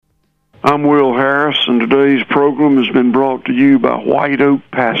I'm Will Harris, and today's program has been brought to you by White Oak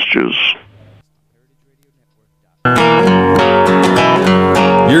Pastures.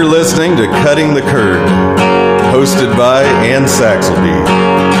 You're listening to Cutting the Curd, hosted by Ann Saxelby.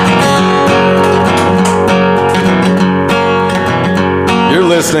 You're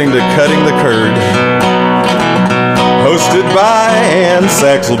listening to Cutting the Curd, hosted by Ann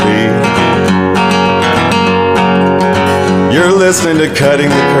Saxelby. You're listening to Cutting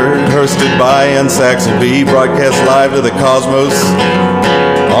the Curd, hosted by Ann Saxelby, broadcast live to the cosmos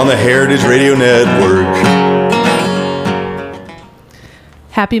on the Heritage Radio Network.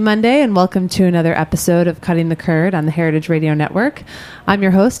 Happy Monday and welcome to another episode of Cutting the Curd on the Heritage Radio Network. I'm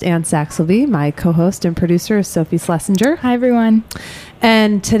your host, Ann Saxelby. My co-host and producer is Sophie Schlesinger. Hi, everyone.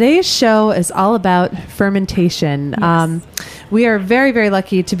 And today's show is all about fermentation. Yes. We are very, very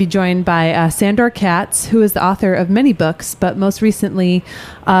lucky to be joined by Sandor Katz, who is the author of many books, but most recently,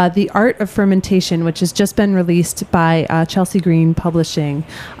 The Art of Fermentation, which has just been released by Chelsea Green Publishing.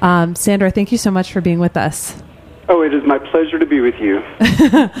 Sandor, thank you so much for being with us. Oh, it is my pleasure to be with you.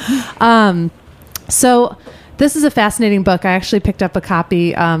 So this is a fascinating book. I actually picked up a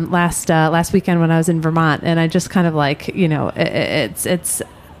copy last weekend when I was in Vermont, and I just kind of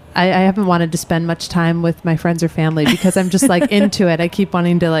I haven't wanted to spend much time with my friends or family because I'm just into it. I keep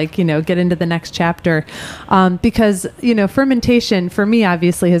wanting to get into the next chapter because, fermentation for me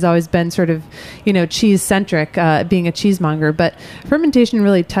obviously has always been sort of, cheese centric, being a cheesemonger, but fermentation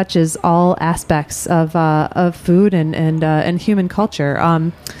really touches all aspects of food and human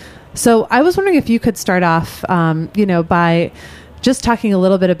culture. So I was wondering if you could start off, by just talking a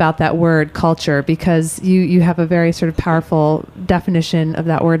little bit about that word culture, because you have a very sort of powerful definition of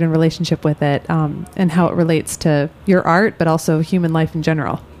that word in relationship with it, and how it relates to your art, but also human life in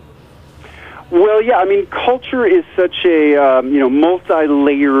general. Well, yeah, culture is such a,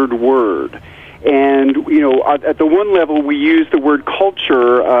 multi-layered word. And, at the one level, we use the word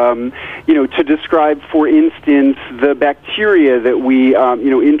culture, to describe, for instance, the bacteria that we,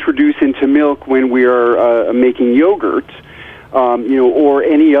 introduce into milk when we are making yogurt. Or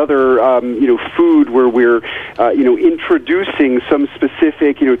any other, food where we're, introducing some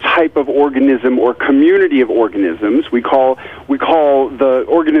specific, type of organism or community of organisms. We call the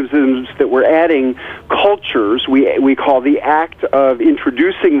organisms that we're adding cultures. We call the act of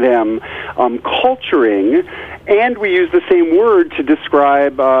introducing them culturing, and we use the same word to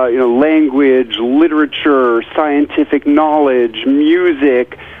describe, language, literature, scientific knowledge,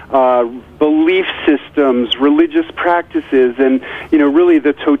 music, belief systems, religious practices, and, really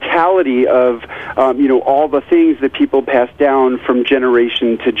the totality of, all the things that people pass down from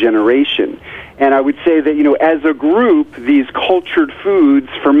generation to generation. And I would say that, as a group, these cultured foods,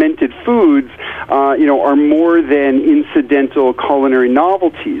 fermented foods, are more than incidental culinary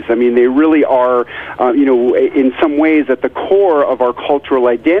novelties. They really are, in some ways at the core of our cultural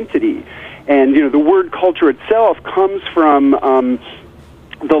identity. And, the word culture itself comes from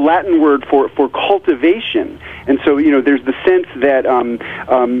the Latin word for cultivation. And so, there's the sense that,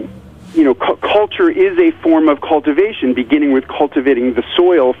 culture is a form of cultivation, beginning with cultivating the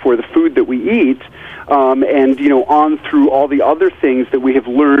soil for the food that we eat, and, on through all the other things that we have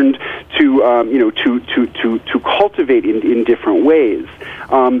learned to cultivate in different ways.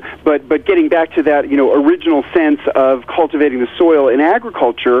 But getting back to that, original sense of cultivating the soil in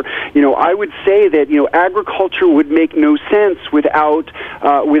agriculture, I would say that, agriculture would make no sense without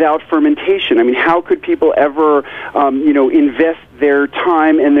fermentation. How could people ever, invest their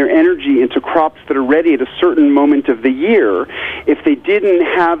time and their energy into crops that are ready at a certain moment of the year if they didn't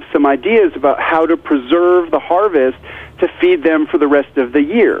have some ideas about how to preserve the harvest to feed them for the rest of the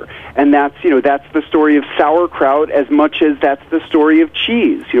year? And that's the story of sauerkraut as much as that's the story of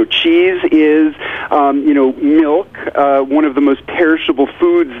cheese. Cheese is, milk, one of the most perishable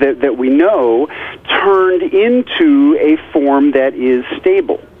foods that we know, turned into a form that is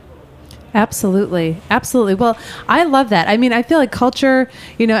stable. Absolutely. Absolutely. Well, I love that. I feel like culture,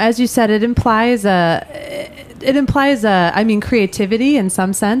 as you said, it implies creativity in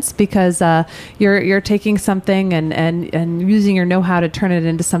some sense, because you're taking something and using your know-how to turn it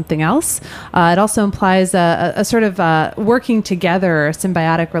into something else. It also implies a sort of working together, a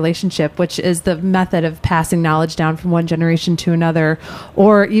symbiotic relationship, which is the method of passing knowledge down from one generation to another,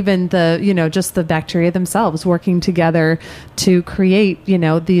 or even just the bacteria themselves working together to create,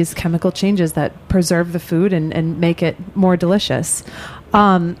 these chemical changes that preserve the food and make it more delicious.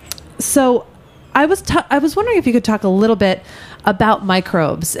 So I was wondering if you could talk a little bit about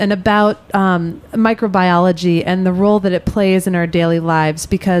microbes and about microbiology and the role that it plays in our daily lives,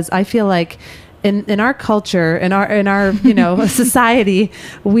 because I feel like in our culture, in our society,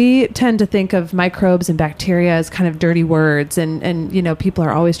 we tend to think of microbes and bacteria as kind of dirty words, and people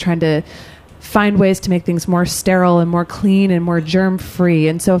are always trying to find ways to make things more sterile and more clean and more germ free.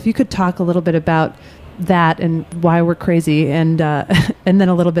 And so if you could talk a little bit about that and why we're crazy, and then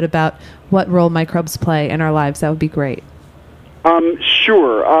a little bit about what role microbes play in our lives, that would be great.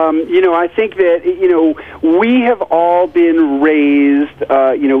 Sure. I think that, we have all been raised,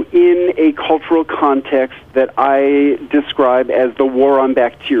 in a cultural context that I describe as the war on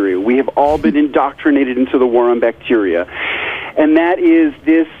bacteria. We have all been indoctrinated into the war on bacteria. And that is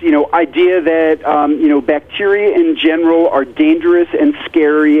this, idea that, bacteria in general are dangerous and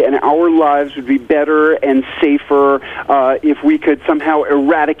scary, and our lives would be better and safer if we could somehow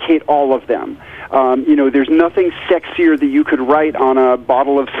eradicate all of them. There's nothing sexier that you could write on a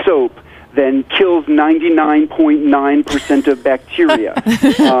bottle of soap than kills 99.9% of bacteria.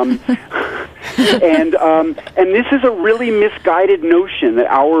 And this is a really misguided notion that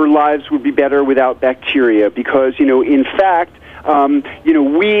our lives would be better without bacteria because, in fact,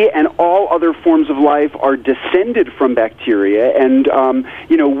 we and all other forms of life are descended from bacteria, and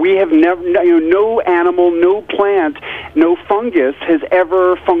we have never, no animal, no plant, no fungus has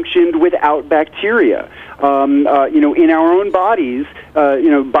ever functioned without bacteria. In our own bodies,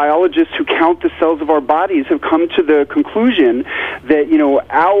 biologists who count the cells of our bodies have come to the conclusion that,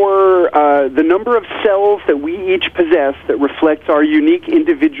 the number of cells that we each possess that reflects our unique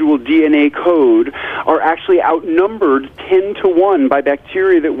individual DNA code are actually outnumbered 10 to 1 by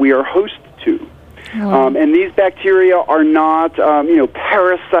bacteria that we are host to. And these bacteria are not,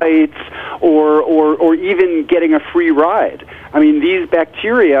 parasites or even getting a free ride. I mean, these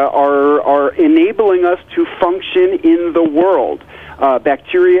bacteria are enabling us to function in the world.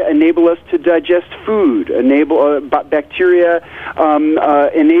 Bacteria enable us to digest food. Bacteria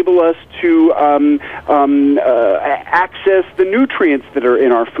enable us to access the nutrients that are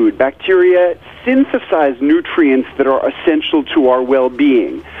in our food. Bacteria synthesize nutrients that are essential to our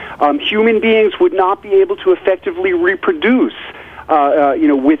well-being. Human beings would not be able to effectively reproduce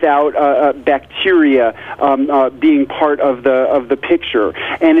without bacteria being part of the picture.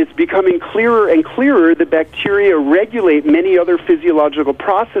 And it's becoming clearer and clearer that bacteria regulate many other physiological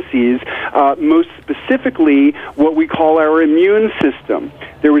processes, most specifically what we call our immune system.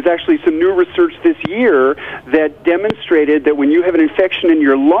 There was actually some new research this year that demonstrated that when you have an infection in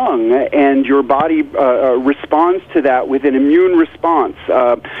your lung and your body responds to that with an immune response,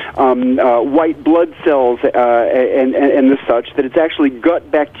 white blood cells and the such, that it's actually gut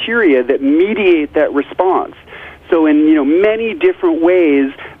bacteria that mediate that response. So in many different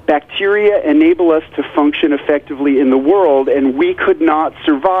ways, bacteria enable us to function effectively in the world, and we could not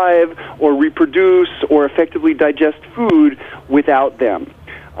survive or reproduce or effectively digest food without them.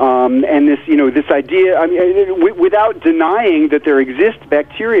 And this idea, without denying that there exist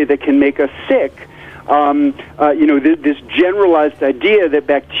bacteria that can make us sick, this generalized idea that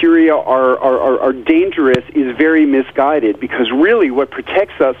bacteria are dangerous is very misguided, because really what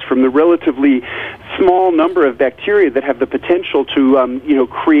protects us from the relatively small number of bacteria that have the potential to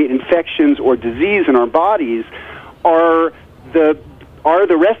create infections or disease in our bodies are the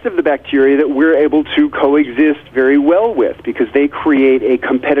rest of the bacteria that we're able to coexist very well with, because they create a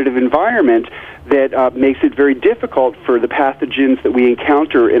competitive environment that makes it very difficult for the pathogens that we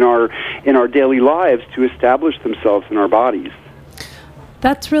encounter in our daily lives to establish themselves in our bodies.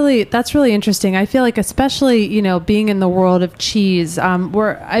 That's really interesting. I feel like, especially, being in the world of cheese,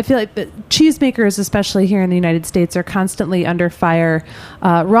 where I feel like the cheesemakers, especially here in the United States, are constantly under fire.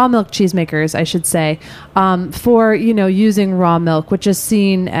 Raw milk cheesemakers, I should say, for, using raw milk, which is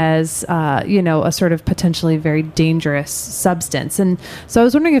seen as, a sort of potentially very dangerous substance. And so I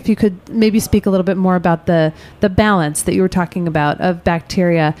was wondering if you could maybe speak a little bit more about the balance that you were talking about of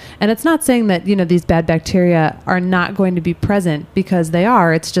bacteria. And it's not saying that, these bad bacteria are not going to be present, because they are.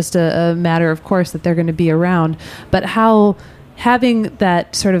 It's just a matter of course that they're going to be around. But how having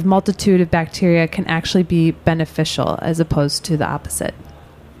that sort of multitude of bacteria can actually be beneficial as opposed to the opposite.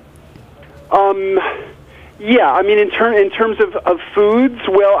 Yeah, in terms of foods,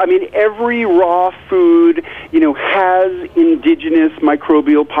 well, every raw food, has indigenous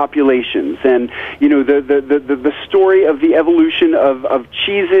microbial populations, and the story of the evolution of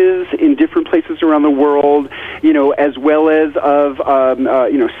cheeses in different places around the world, as well as of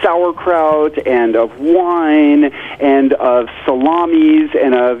sauerkraut and of wine and of salamis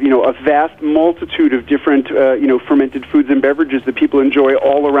and of a vast multitude of different fermented foods and beverages that people enjoy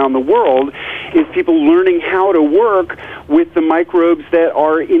all around the world, is people learning how to work with the microbes that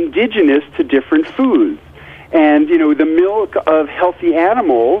are indigenous to different foods. And, the milk of healthy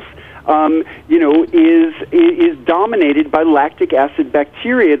animals is dominated by lactic acid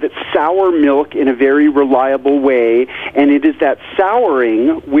bacteria that sour milk in a very reliable way, and it is that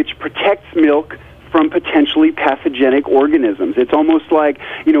souring which protects milk from potentially pathogenic organisms. It's almost like,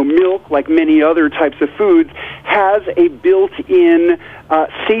 milk, like many other types of foods, has a built-in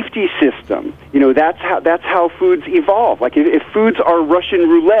safety system. That's how foods evolve. Like if foods are Russian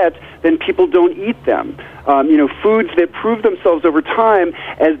roulette, then people don't eat them. Foods that prove themselves over time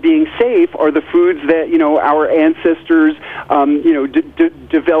as being safe are the foods that our ancestors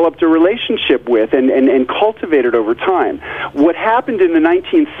developed a relationship with and cultivated over time. What happened in the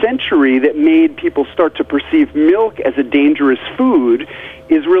 19th century that made people start to perceive milk as a dangerous food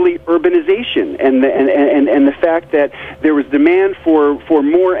is really urbanization and the fact that there was demand for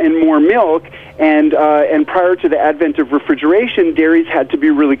more and more milk, and prior to the advent of refrigeration, dairies had to be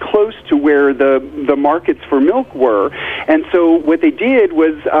really close to where the markets for milk were, and so what they did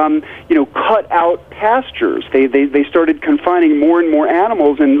was cut out pastures. They started confining more and more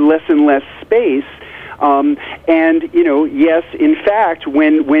animals in less space. Yes, in fact,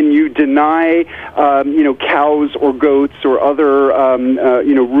 when you deny, cows or goats or other,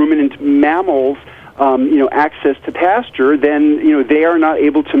 ruminant mammals, access to pasture, then, they are not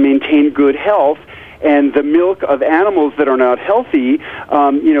able to maintain good health. And the milk of animals that are not healthy,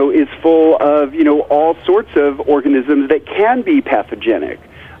 is full of, all sorts of organisms that can be pathogenic.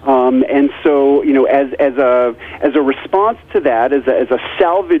 And so, as a response to that, as a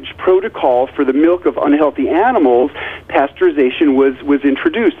salvage protocol for the milk of unhealthy animals, pasteurization was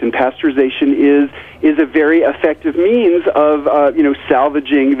introduced, and pasteurization is a very effective means of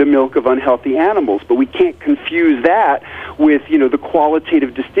salvaging the milk of unhealthy animals. But we can't confuse that with the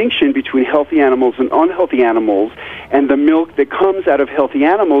qualitative distinction between healthy animals and unhealthy animals, and the milk that comes out of healthy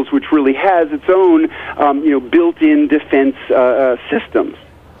animals, which really has its own built-in defense systems.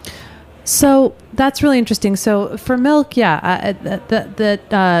 So that's really interesting. So for milk, the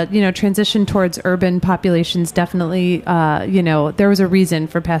transition towards urban populations definitely, there was a reason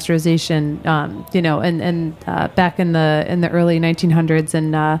for pasteurization, and back in the early 1900s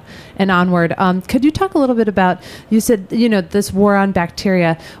and onward. Could you talk a little bit about? You said this war on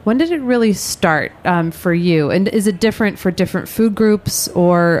bacteria. When did it really start for you? And is it different for different food groups,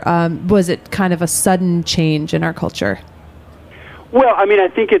 or was it kind of a sudden change in our culture? Well, I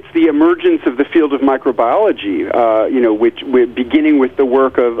think it's the emergence of the field of microbiology, which beginning with the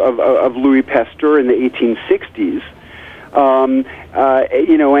work of Louis Pasteur in the 1860s.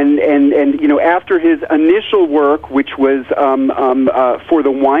 After his initial work, which was for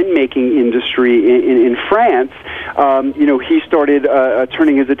the winemaking industry in France, he started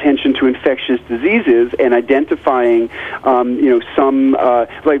turning his attention to infectious diseases and identifying, some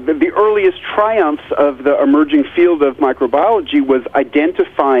like the earliest triumphs of the emerging field of microbiology was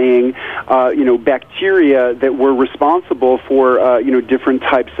identifying, bacteria that were responsible for, different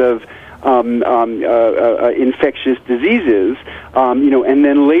types of infectious diseases, and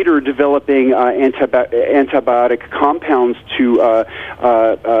then later developing antibiotic compounds to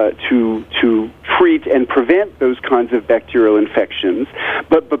treat and prevent those kinds of bacterial infections.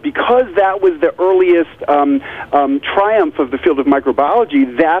 But because that was the earliest triumph of the field of microbiology,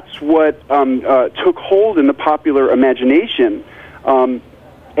 that's what took hold in the popular imagination.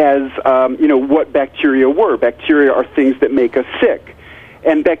 As what bacteria were. Bacteria are things that make us sick.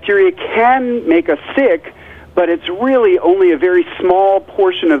 And bacteria can make us sick, but it's really only a very small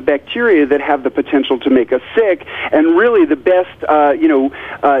portion of bacteria that have the potential to make us sick. And really the best,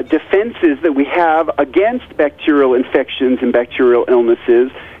 defenses that we have against bacterial infections and bacterial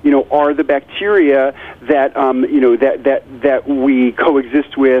illnesses, are the bacteria that, that we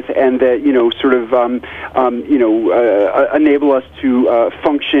coexist with and that, enable us to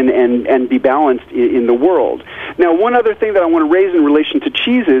function and be balanced in the world. Now, one other thing that I want to raise in relation to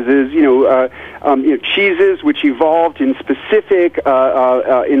cheeses is, cheeses which evolved in specific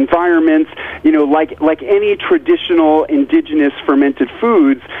environments, like any traditional indigenous fermented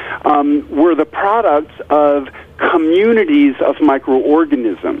foods, were the products of communities of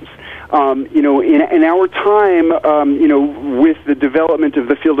microorganisms. In our time, with the development of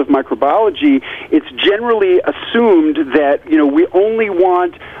the field of microbiology, it's generally assumed that, we only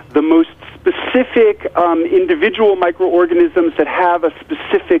want the most specific individual microorganisms that have a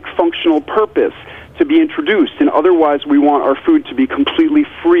specific functional purpose to be introduced, and otherwise we want our food to be completely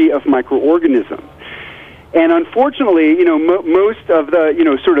free of microorganisms. And unfortunately, most of the,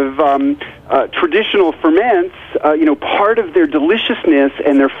 traditional ferments, part of their deliciousness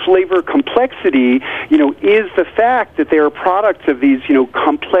and their flavor complexity, is the fact that they are products of these,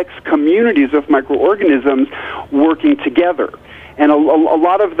 complex communities of microorganisms working together. And a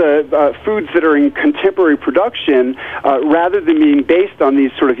lot of the foods that are in contemporary production, rather than being based on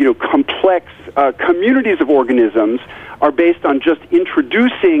these sort of complex communities of organisms, are based on just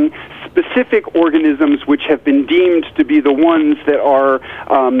introducing specific organisms which have been deemed to be the ones that are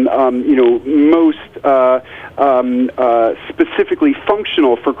most specifically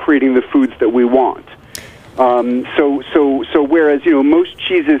functional for creating the foods that we want. So whereas most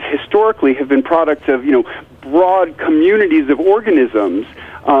cheeses historically have been products of broad communities of organisms,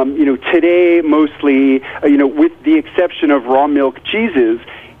 today mostly with the exception of raw milk cheeses,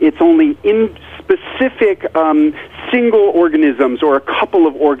 it's only in specific single organisms or a couple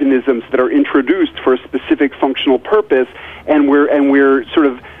of organisms that are introduced for a specific functional purpose, and we're sort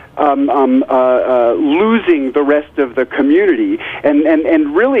of losing the rest of the community,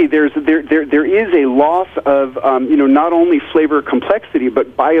 and really there is a loss of not only flavor complexity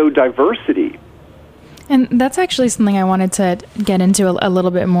but biodiversity. And that's actually something I wanted to get into a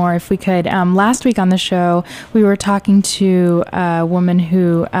little bit more, if we could. Last week on the show, we were talking to a woman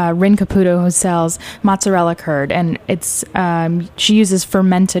who, Rin Caputo, who sells mozzarella curd, and it's she uses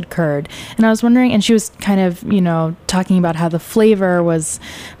fermented curd. And I was wondering, and she was kind of, talking about how the flavor was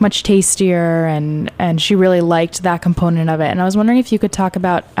much tastier, and she really liked that component of it. And I was wondering if you could talk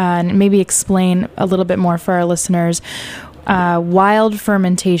about and maybe explain a little bit more for our listeners wild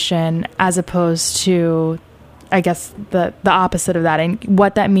fermentation as opposed to, I guess, the opposite of that, and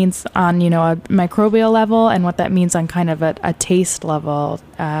what that means on, a microbial level, and what that means on kind of a taste level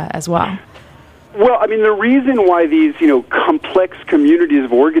as well. Well, I mean, the reason why these, complex communities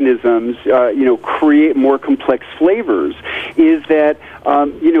of organisms, create more complex flavors is that,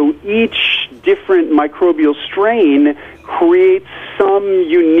 each different microbial strain creates some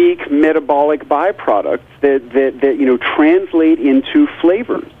unique metabolic byproducts that translate into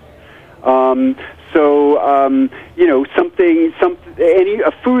flavors.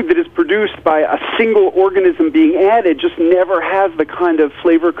 A food that is produced by a single organism being added just never has the kind of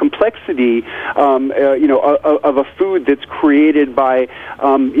flavor complexity, of a food that's created by,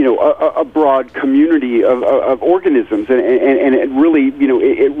 a broad community of organisms, and it really,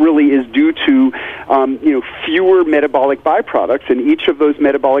 it really is due to, fewer metabolic byproducts, and each of those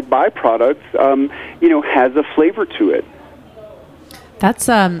metabolic byproducts, has a flavor to it.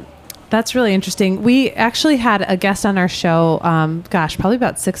 That's really interesting. We actually had a guest on our show, probably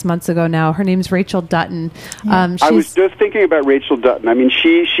about 6 months ago now. Her name's Rachel Dutton. I was just thinking about Rachel Dutton. I mean,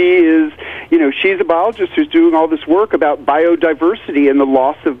 she is, she's a biologist who's doing all this work about biodiversity and the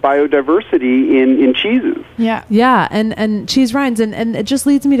loss of biodiversity in cheeses. Yeah, and cheese rinds, and it just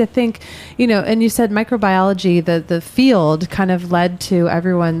leads me to think, and you said microbiology, the field kind of led to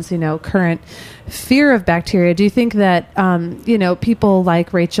everyone's, current fear of bacteria. Do you think that, people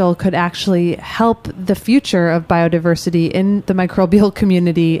like Rachel could actually help the future of biodiversity in the microbial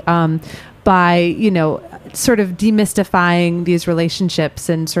community by, sort of demystifying these relationships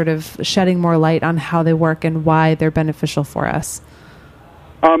and sort of shedding more light on how they work and why they're beneficial for us?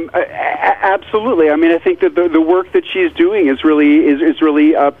 Absolutely. I mean, I think that the work that she's doing is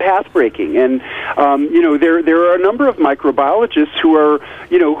really path breaking, and there are a number of microbiologists who are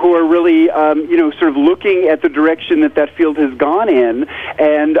really sort of looking at the direction that field has gone in,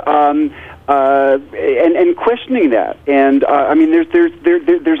 and questioning that. And I mean,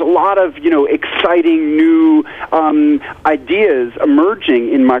 there's a lot of exciting new ideas emerging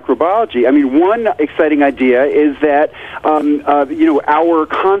in microbiology. I mean, one exciting idea is that our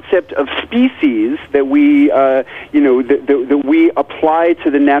concept of species that we that we apply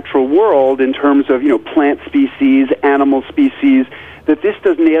to the natural world in terms of plant species, animal species, that this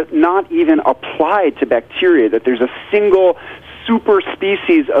does not even apply to bacteria. That there's a single super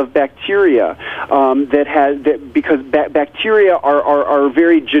species of bacteria because bacteria are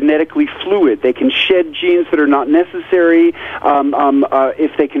very genetically fluid. They can shed genes that are not necessary.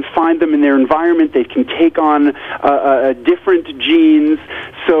 If they can find them in their environment, they can take on different genes.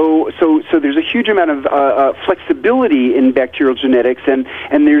 So there's a huge amount of flexibility in bacterial genetics, and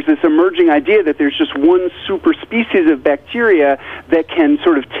there's this emerging idea that there's just one super species of bacteria that can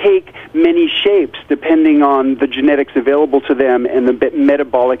sort of take many shapes depending on the genetics available to them and the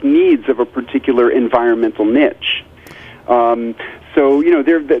metabolic needs of a particular environmental niche. So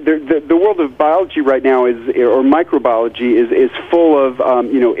the world of biology right now or microbiology is full of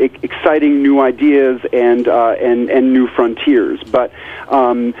exciting new ideas and new frontiers. But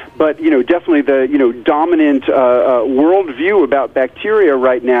definitely the dominant worldview about bacteria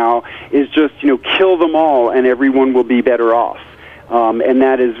right now is just kill them all and everyone will be better off. And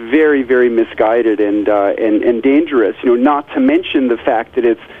that is very, very misguided and dangerous. Not to mention the fact that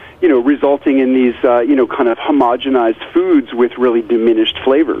it's resulting in these, kind of homogenized foods with really diminished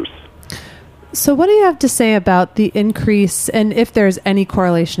flavors. So what do you have to say about the increase, and if there's any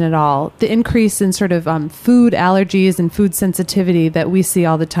correlation at all, the increase in sort of food allergies and food sensitivity that we see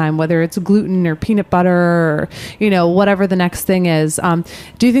all the time, whether it's gluten or peanut butter or, whatever the next thing is?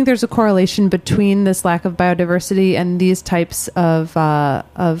 Do you think there's a correlation between this lack of biodiversity and these types of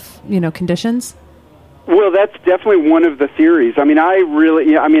conditions? Well, that's definitely one of the theories. I mean, I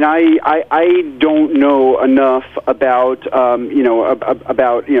don't know enough about,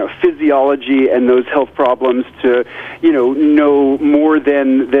 physiology and those health problems to, know more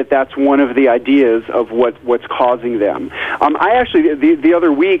than that's one of the ideas of what's causing them. I actually, the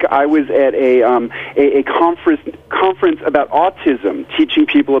other week, I was at a conference about autism, teaching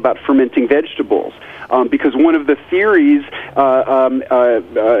people about fermenting vegetables. Because one of the theories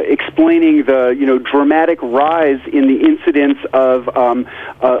explaining the dramatic rise in the incidence of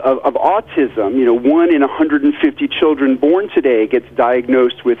autism, 1 in 150 children born today gets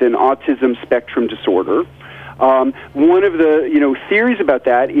diagnosed with an autism spectrum disorder. One of the theories about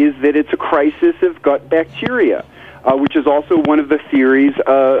that is that it's a crisis of gut bacteria. Which is also one of the theories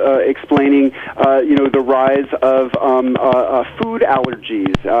explaining, the rise of food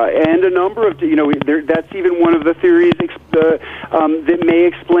allergies, and a number of, that's even one of the theories that may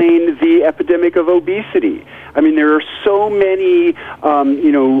explain the epidemic of obesity. I mean, there are so many,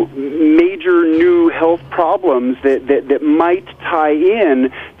 major new health problems that might tie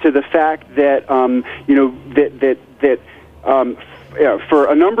in to the fact that, for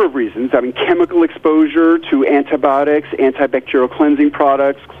a number of reasons. I mean, chemical exposure to antibiotics, antibacterial cleansing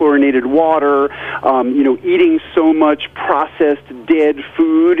products, chlorinated water, eating so much processed dead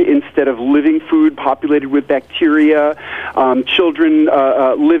food instead of living food populated with bacteria, children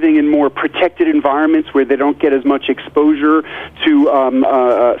living in more protected environments where they don't get as much exposure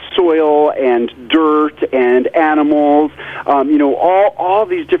to soil and dirt and animals, all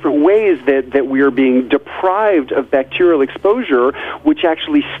these different ways that we are being deprived of bacterial exposure, which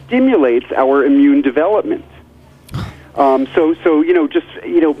actually stimulates our immune development.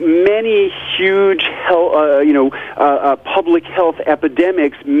 Many huge public health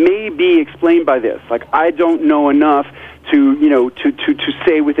epidemics may be explained by this. Like, I don't know enough to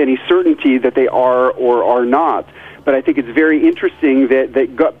say with any certainty that they are or are not. But I think it's very interesting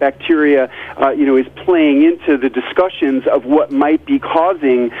that gut bacteria, is playing into the discussions of what might be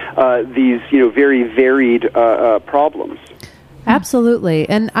causing these, very varied problems. Absolutely.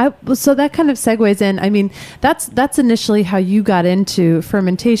 And so that kind of segues in. I mean, that's initially how you got into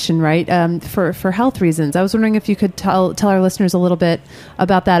fermentation, right? For health reasons. I was wondering if you could tell our listeners a little bit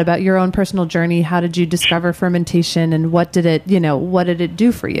about that, about your own personal journey. How did you discover fermentation, and what did it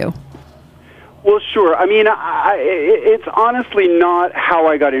do for you? Well, sure. I mean, it's honestly not how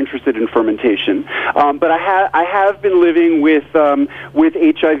I got interested in fermentation, but I have been living with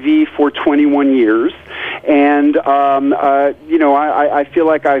HIV for 21 years, and I feel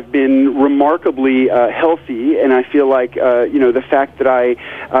like I've been remarkably healthy, and I feel like the fact that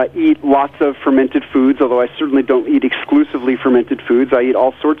I eat lots of fermented foods, although I certainly don't eat exclusively fermented foods, I eat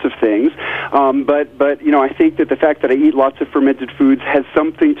all sorts of things, but I think that the fact that I eat lots of fermented foods has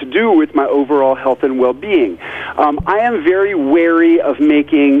something to do with my overall health and well-being. I am very wary of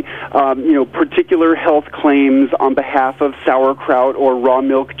making, particular health claims on behalf of sauerkraut or raw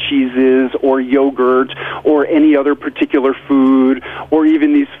milk cheeses or yogurt or any other particular food or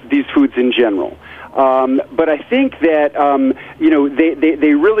even these foods in general. But I think that,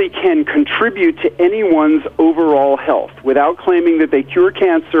 they really can contribute to anyone's overall health without claiming that they cure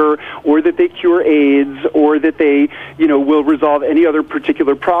cancer or that they cure AIDS or that they, will resolve any other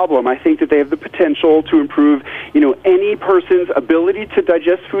particular problem. I think that they have the potential to improve, any person's ability to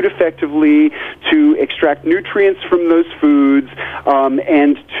digest food effectively, to extract nutrients from those foods,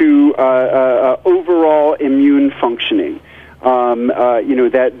 and to overall immune functioning.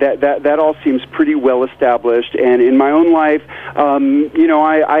 That all seems pretty well established. And in my own life,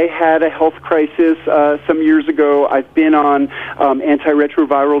 I had a health crisis some years ago. I've been on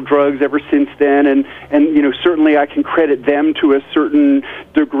antiretroviral drugs ever since then, and certainly I can credit them to a certain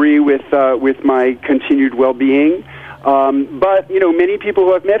degree with my continued well-being. But many people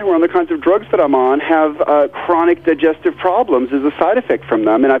who I've met who are on the kinds of drugs that I'm on have chronic digestive problems as a side effect from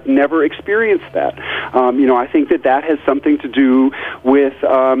them, and I've never experienced that. I think that has something to do with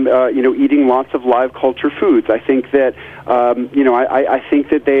eating lots of live culture foods. I think that I think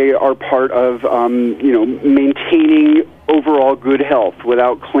that they are part of maintaining overall good health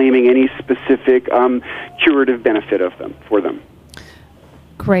without claiming any specific curative benefit for them.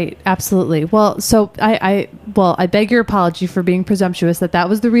 Great, absolutely. Well, so I beg your apology for being presumptuous that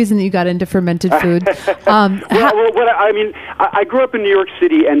was the reason that you got into fermented food. I grew up in New York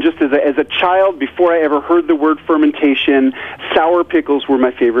City, and just as a child, before I ever heard the word fermentation, sour pickles were my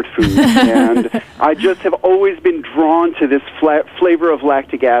favorite food, and I just have always been drawn to this flavor of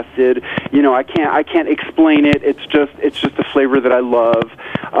lactic acid. You know, I can't explain it. It's just a flavor that I love.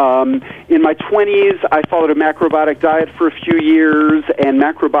 In my 20s, I followed a macrobiotic diet for a few years, and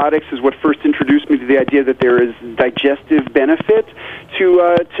macrobiotics is what first introduced me to the idea that there is digestive benefit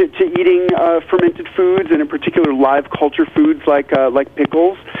to eating fermented foods, and in particular live culture foods like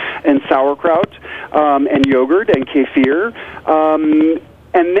pickles and sauerkraut and yogurt and kefir.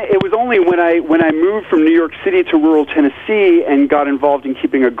 And it was only when I moved from New York City to rural Tennessee and got involved in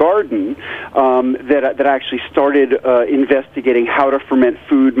keeping a garden that I actually started investigating how to ferment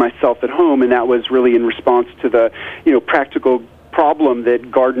food myself at home, and that was really in response to the practical problem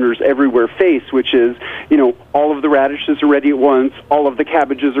that gardeners everywhere face, which is, all of the radishes are ready at once, all of the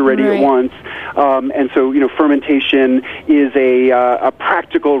cabbages are ready at once, and so, fermentation is a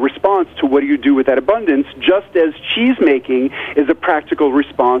practical response to what do you do with that abundance, just as cheese making is a practical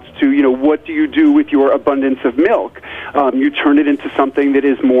response to, what do you do with your abundance of milk? You turn it into something that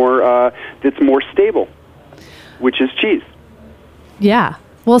is that's more stable, which is cheese. Yeah.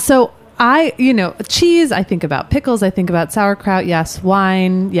 Well, so cheese, I think about pickles, I think about sauerkraut, yes,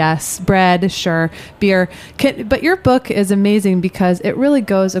 wine, yes, bread, sure, beer. But your book is amazing because it really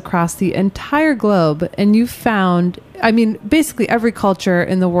goes across the entire globe, and you found, basically every culture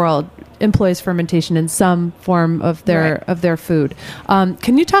in the world employs fermentation in some form of their food.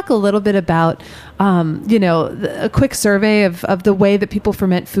 Can you talk a little bit about, a quick survey of the way that people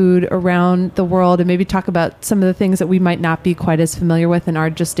ferment food around the world, and maybe talk about some of the things that we might not be quite as familiar with in our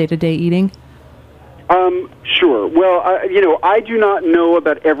just day-to-day eating? Sure. Well, I do not know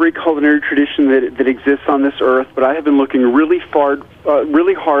about every culinary tradition that exists on this earth, but I have been looking really hard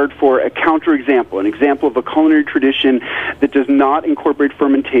for a counterexample, an example of a culinary tradition that does not incorporate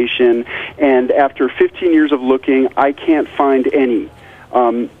fermentation. And after 15 years of looking, I can't find any.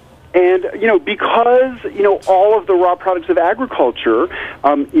 Because all of the raw products of agriculture,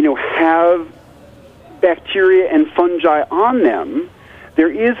 have bacteria and fungi on them, there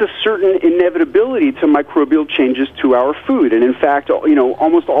is a certain inevitability to microbial changes to our food. And in fact,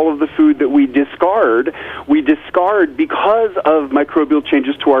 almost all of the food that we discard because of microbial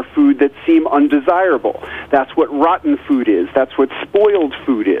changes to our food that seem undesirable. That's what rotten food is. That's what spoiled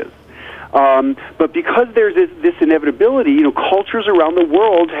food is. But because there's this inevitability, cultures around the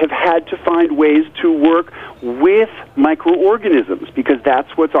world have had to find ways to work with microorganisms because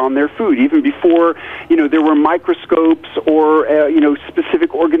that's what's on their food. Even before, there were microscopes or,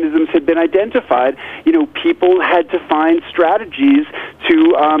 specific organisms had been identified, people had to find strategies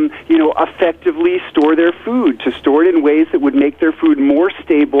to, effectively store their food, to store it in ways that would make their food more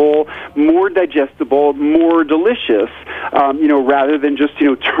stable, more digestible, more delicious, rather than just,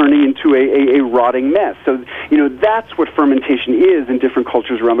 turning into a rotting mess. So, that's what fermentation is in different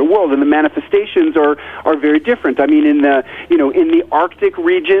cultures around the world, and the manifestations are very different. In the Arctic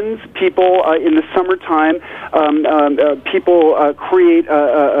regions, people in the summertime, people create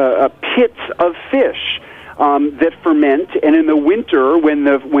pits of fish that ferment, and in the winter, when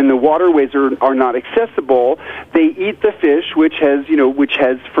the waterways are not accessible, they eat the fish, which has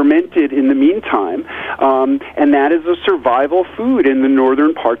fermented in the meantime, and that is a survival food in the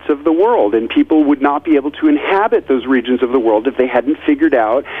northern parts of the world. And people would not be able to inhabit those regions of the world if they hadn't figured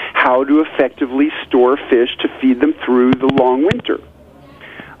out how to effectively store fish to feed them through the long winter.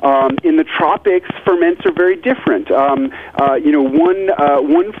 In the tropics, ferments are very different.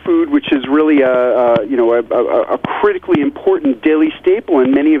 One food which is really a critically important daily staple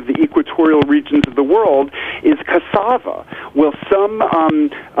in many of the equatorial regions of the world is cassava. Well, some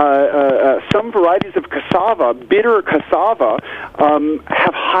varieties of cassava, bitter cassava,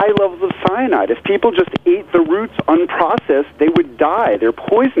 have high levels of cyanide. If people just ate the roots unprocessed, they would die. They're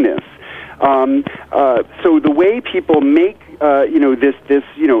poisonous. So the way people make this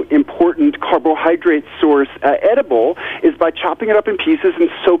important carbohydrate source edible is by chopping it up in pieces and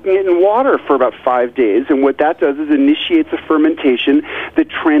soaking it in water for about 5 days. And what that does is initiates a fermentation that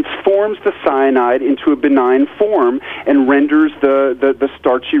transforms the cyanide into a benign form and renders the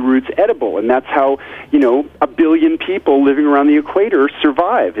starchy roots edible. And that's how, 1 billion people living around the equator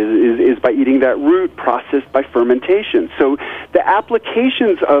survive, is by eating that root processed by fermentation. So the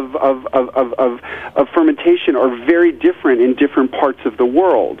applications of fermentation are very different in different parts of the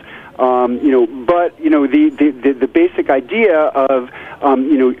world. But the basic idea of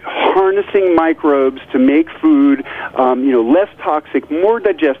harnessing microbes to make food less toxic, more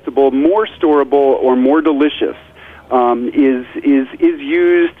digestible, more storable, or more delicious is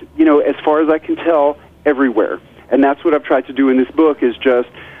used as far as I can tell everywhere. And that's what I've tried to do in this book, is just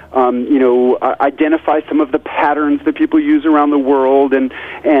identify some of the patterns that people use around the world, and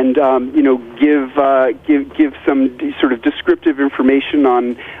give some sort of descriptive information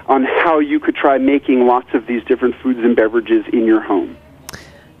on how you could try making lots of these different foods and beverages in your home.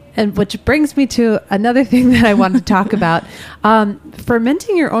 And which brings me to another thing that I wanted to talk about.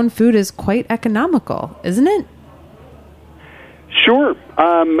 Fermenting your own food is quite economical, isn't it? Sure.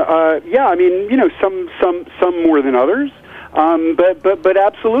 Yeah. I mean, some more than others. But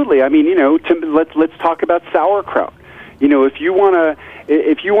absolutely. I mean, let's talk about sauerkraut. If you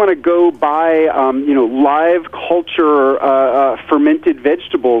want to go buy, live culture fermented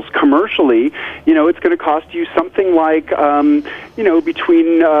vegetables commercially, it's going to cost you something like,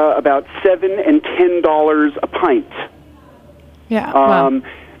 between about $7 and $10 a pint. Yeah. Wow.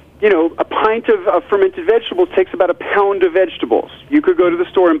 A pint of fermented vegetables takes about a pound of vegetables. You could go to the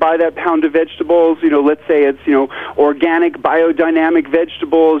store and buy that pound of vegetables. Let's say it's, organic, biodynamic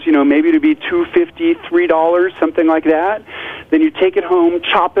vegetables, maybe to be $2.50, $3, something like that. Then you take it home,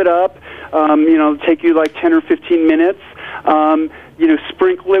 chop it up, it'll take you like 10 or 15 minutes.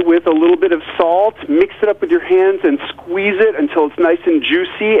 Sprinkle it with a little bit of salt, mix it up with your hands, and squeeze it until it's nice and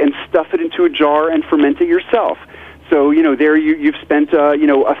juicy, and stuff it into a jar and ferment it yourself. So, there you've spent,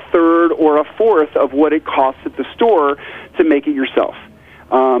 a third or a fourth of what it costs at the store to make it yourself.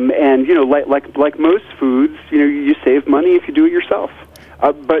 And, like most foods, you save money if you do it yourself.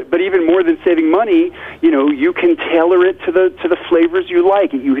 But even more than saving money, you can tailor it to the flavors you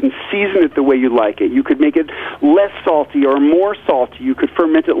like. You can season it the way you like it. You could make it less salty or more salty. You could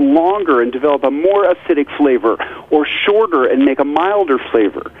ferment it longer and develop a more acidic flavor, or shorter and make a milder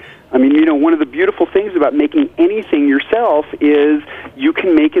flavor. I mean, one of the beautiful things about making anything yourself is you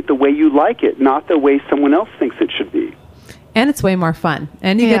can make it the way you like it, not the way someone else thinks it should be. And it's way more fun.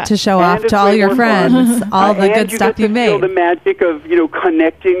 And you get to show off to all your friends all the good stuff you made. And you get to feel the magic of,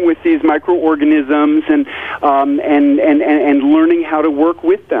 connecting with these microorganisms and learning how to work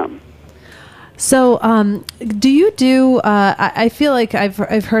with them. So, do you do? I feel like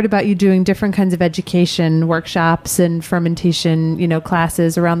I've heard about you doing different kinds of education workshops and fermentation,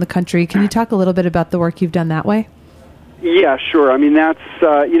 classes around the country. Can you talk a little bit about the work you've done that way? Yeah, sure. I mean, that's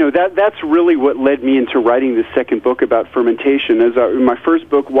that's really what led me into writing this second book about fermentation. As my first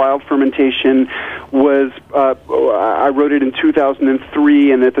book, Wild Fermentation, was I wrote it in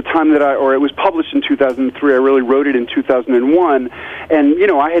 2003, and at the time that it was published in 2003, I really wrote it in 2001.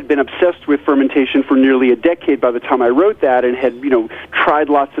 And I had been obsessed with fermentation for nearly a decade by the time I wrote that, and had tried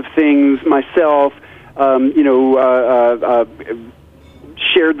lots of things myself.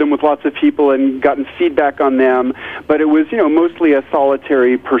 Shared them with lots of people and gotten feedback on them, but it was, mostly a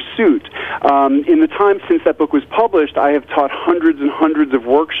solitary pursuit. In the time since that book was published, I have taught hundreds and hundreds of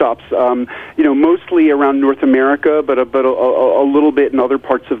workshops, mostly around North America, but a little bit in other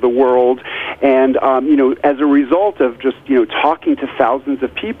parts of the world. And, as a result of just, talking to thousands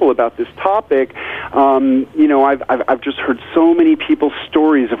of people about this topic, I've just heard so many people's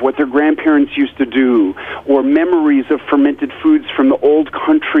stories of what their grandparents used to do, or memories of fermented foods from the old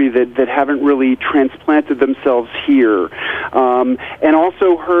country that haven't really transplanted themselves here, and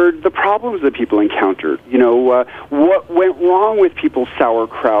also heard the problems that people encountered. What went wrong with people's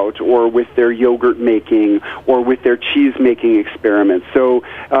sauerkraut, or with their yogurt making, or with their cheese making experiments. So,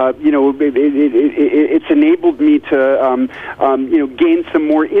 it's enabled me to, gain some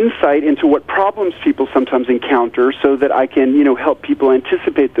more insight into what problems people sometimes encounter, so that I can, help people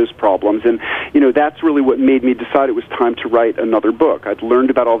anticipate those problems. And, that's really what made me decide it was time to write another book. I'd learned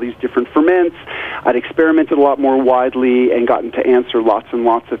about all these different ferments. I'd experimented a lot more widely and gotten to answer lots and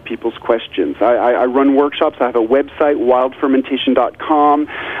lots of people's questions. I run workshops. I have a website, wildfermentation.com.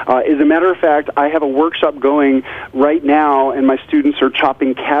 As a matter of fact, I have a workshop going right now, and my students are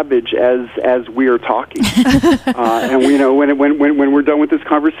chopping cabbage as we are talking. And when we're done with this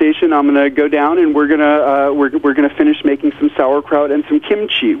conversation, I'm going to go down and we're gonna finish making some sauerkraut and some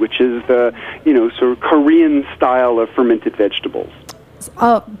kimchi, which is the sort of Korean style of fermented vegetables.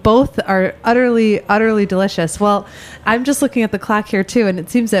 Both are utterly, utterly delicious. Well, I'm just looking at the clock here too, and it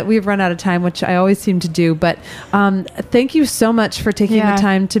seems that we've run out of time, which I always seem to do. But thank you so much for taking the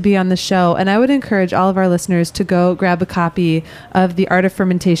time to be on the show. And I would encourage all of our listeners to go grab a copy of The Art of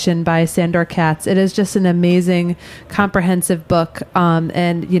Fermentation by Sandor Katz. It is just an amazing, comprehensive book,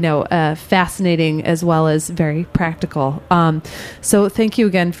 and fascinating as well as very practical. So thank you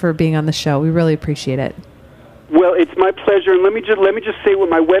again for being on the show. We really appreciate it. Well, it's my pleasure, and let me just say what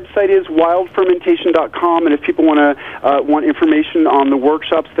my website is, wildfermentation.com, and if people want information on the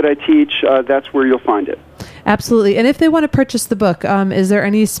workshops that I teach, that's where you'll find it. Absolutely. And if they want to purchase the book, is there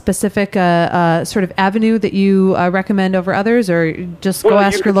any specific sort of avenue that you recommend over others, or just go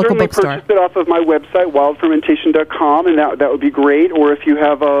ask your local bookstore? You can certainly purchase it off of my website, wildfermentation.com, and that would be great. Or if you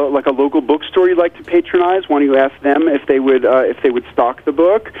have a local bookstore you'd like to patronize, why don't you ask them if they would stock the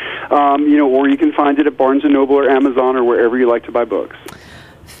book? Or you can find it at Barnes & Noble or Amazon or wherever you like to buy books.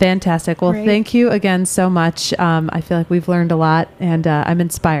 Fantastic. Well, Thank you again so much. I feel like we've learned a lot, and I'm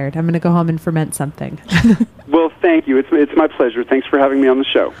inspired. I'm going to go home and ferment something. Well, thank you. It's my pleasure. Thanks for having me on the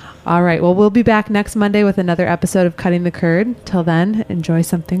show. All right. Well, we'll be back next Monday with another episode of Cutting the Curd. Till then, enjoy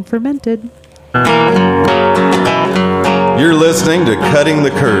something fermented. You're listening to Cutting the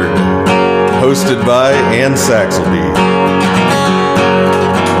Curd, hosted by Ann Saxelby.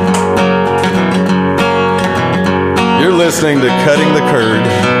 You're listening to Cutting the Curd.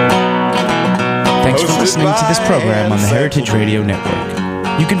 Thanks for listening to this program on the Heritage Radio Network.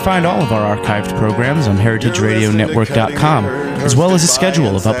 You can find all of our archived programs on heritageradionetwork.com, as well as a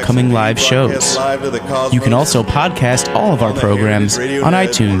schedule of upcoming live shows. You can also podcast all of our programs on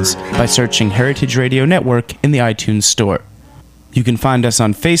iTunes by searching Heritage Radio Network in the iTunes Store. You can find us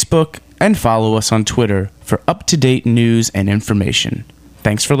on Facebook and follow us on Twitter for up-to-date news and information.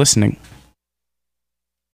 Thanks for listening.